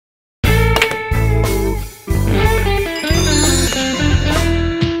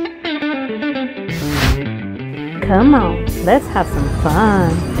Come on, let's have some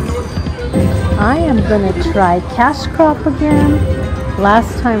fun. I am gonna try Cash Crop again.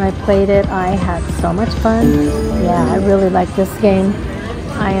 Last time I played it, I had so much fun. Yeah, I really like this game.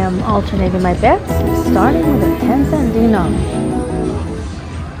 I am alternating my bets, starting with a 10-cent denom.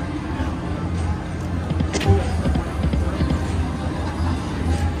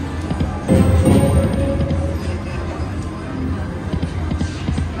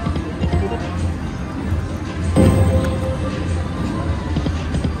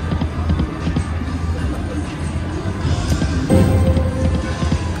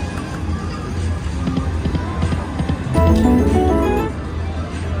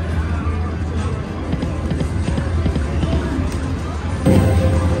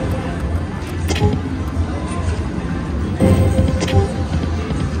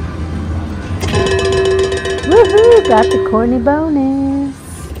 Woohoo! Got the corny bonus.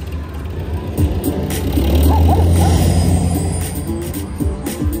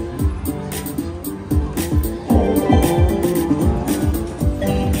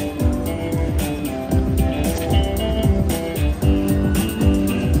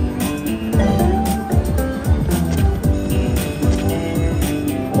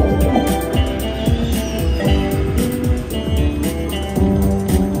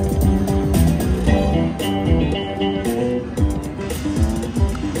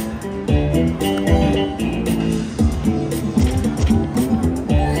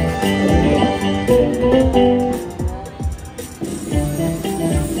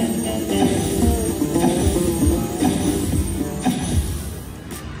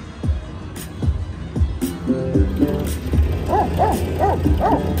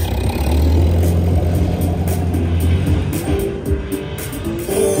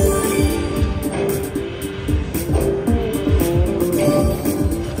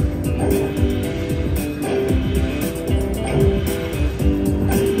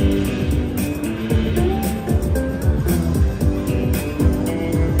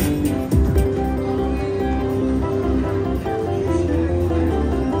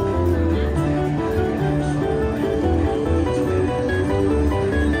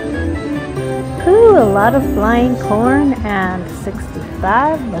 A lot of flying corn and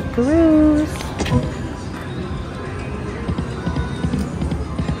 65 buckaroos.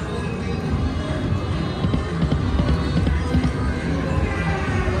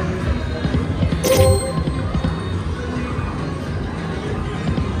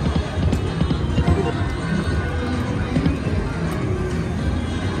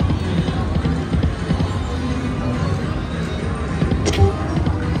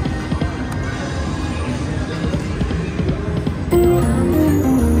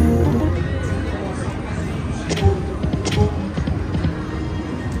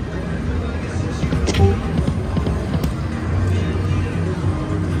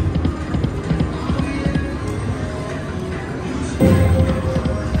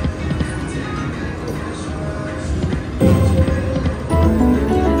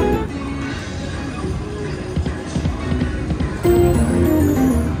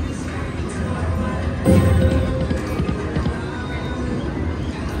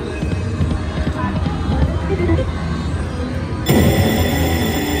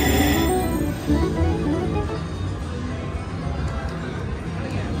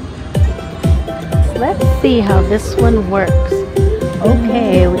 Let's see how this one works.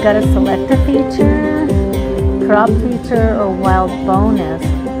 Okay, we gotta select a feature, crop feature, or wild bonus.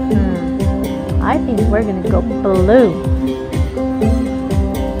 I think we're gonna go blue.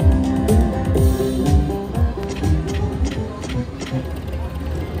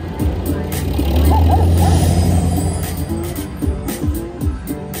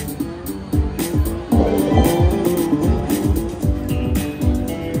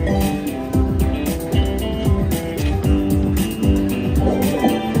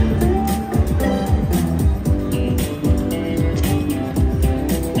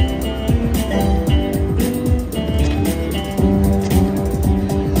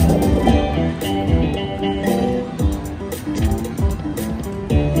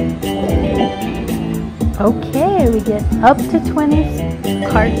 Okay, we get up to 20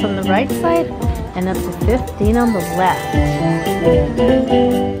 cards on the right side and up to 15 on the left.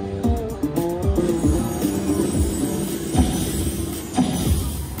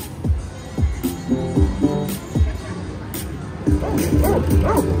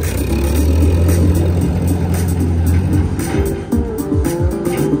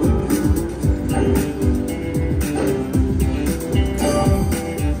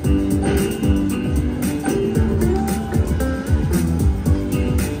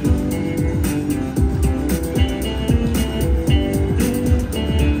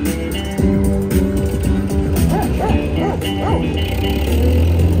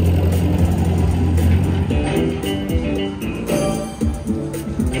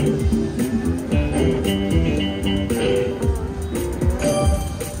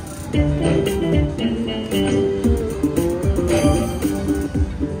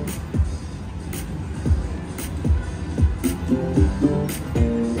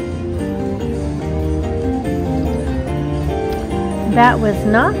 That was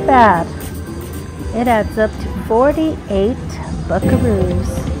not bad. It adds up to 48 buckaroos.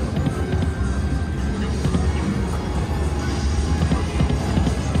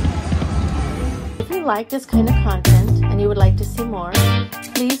 If you like this kind of content and you would like to see more,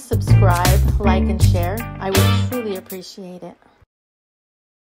 please subscribe, like, and share. I would truly appreciate it.